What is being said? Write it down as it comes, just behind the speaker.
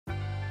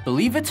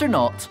Believe it or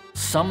not,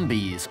 some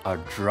bees are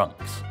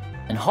drunks.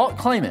 In hot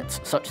climates,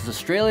 such as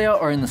Australia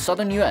or in the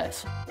southern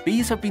US,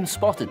 bees have been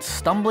spotted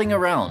stumbling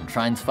around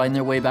trying to find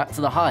their way back to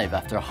the hive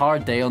after a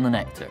hard day on the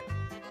nectar.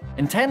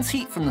 Intense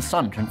heat from the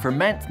sun can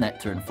ferment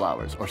nectar in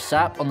flowers or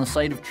sap on the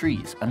side of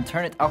trees and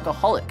turn it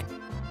alcoholic.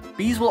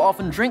 Bees will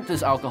often drink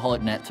this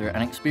alcoholic nectar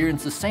and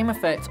experience the same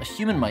effects a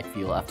human might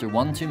feel after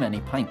one too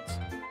many pints.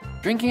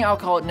 Drinking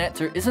alcoholic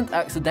nectar isn't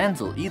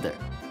accidental either,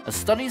 as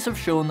studies have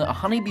shown that a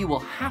honeybee will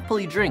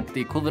happily drink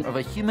the equivalent of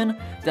a human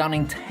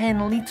downing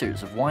 10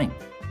 litres of wine.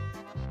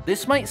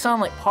 This might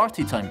sound like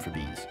party time for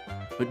bees,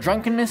 but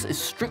drunkenness is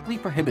strictly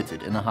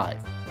prohibited in the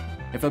hive.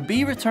 If a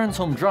bee returns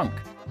home drunk,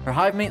 her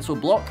hive mates will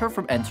block her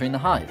from entering the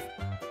hive.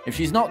 If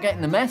she's not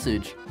getting the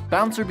message,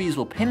 bouncer bees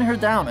will pin her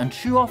down and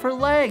chew off her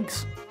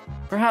legs.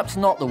 Perhaps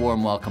not the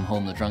warm welcome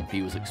home the drunk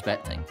bee was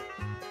expecting.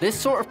 This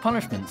sort of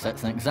punishment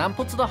sets an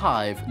example to the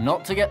hive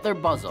not to get their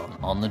buzz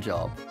on the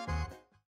job.